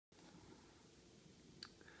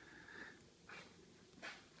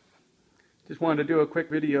Just wanted to do a quick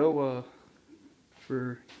video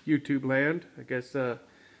for YouTube land. I guess this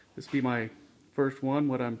will be my first one.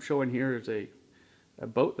 What I'm showing here is a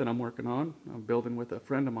boat that I'm working on. I'm building with a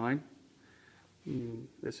friend of mine.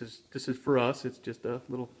 This is for us. It's just a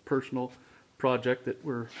little personal project that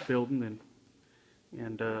we're building,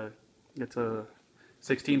 and it's a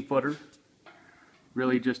 16-footer.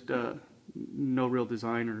 Really just no real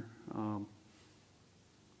design or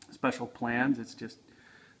special plans. It's just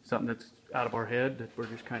something that's out of our head that we're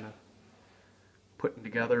just kind of putting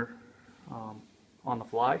together on the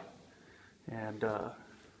fly. And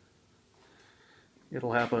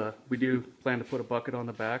it'll have we do plan to put a bucket on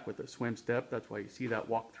the back with a swim step. That's why you see that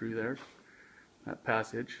walk through there, that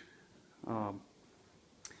passage.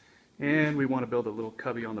 And we want to build a little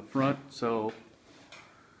cubby on the front, so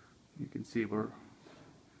you can see we're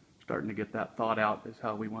starting to get that thought out as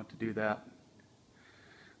how we want to do that.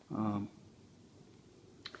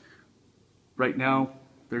 Right now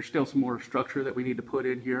there's still some more structure that we need to put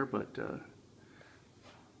in here, but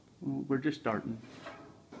we're just starting.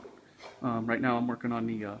 Right now I'm working on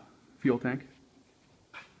the fuel tank,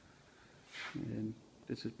 and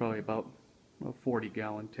this is probably about a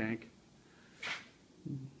 40-gallon tank.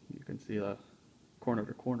 You can see the corner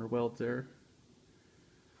to corner welds there.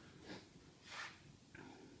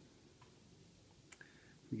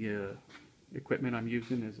 The equipment I'm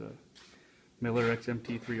using is a Miller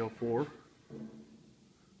XMT 304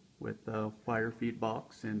 with a wire feed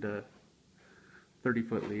box and a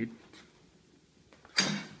 30-foot lead. You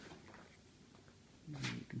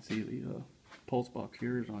can see the pulse box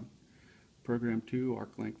here is on program 2, arc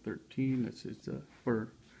length 13. This is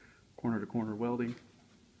for corner to corner welding.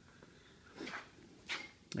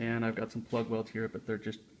 And I've got some plug welds here, but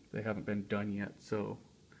they haven't been done yet, so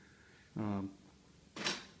I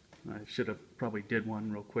should have probably did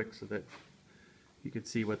one real quick so that you could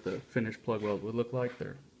see what the finished plug weld would look like.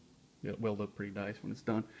 It will look pretty nice when it's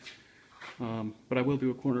done. But I will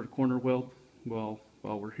do a corner to corner weld while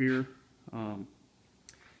we're here,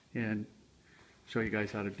 and show you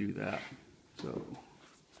guys how to do that. So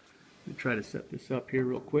let me try to set this up here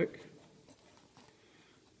real quick.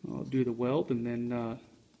 I'll do the weld and then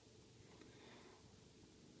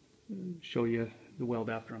show you the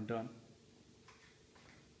weld after I'm done.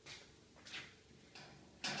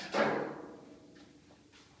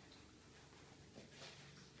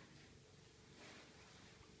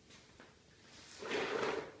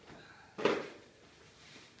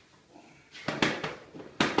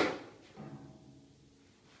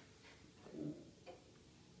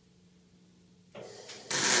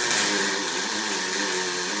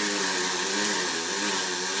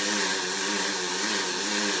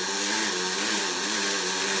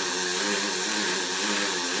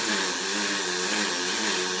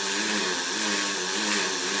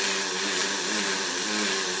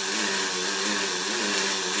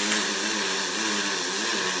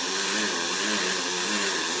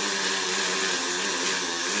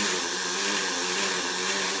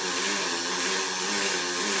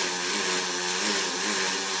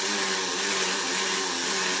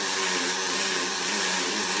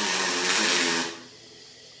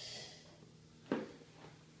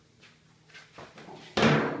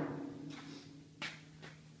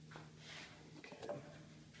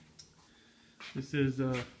 This is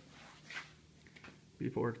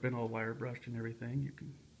before it's been all wire brushed and everything. You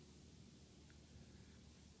can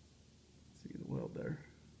see the weld there.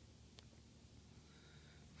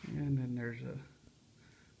 And then there's a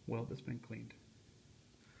weld that's been cleaned.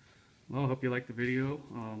 Well, I hope you liked the video,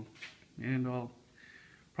 and I'll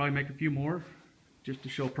probably make a few more just to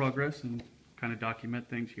show progress and kind of document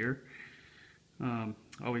things here.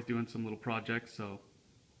 Always doing some little projects, so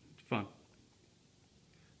it's fun.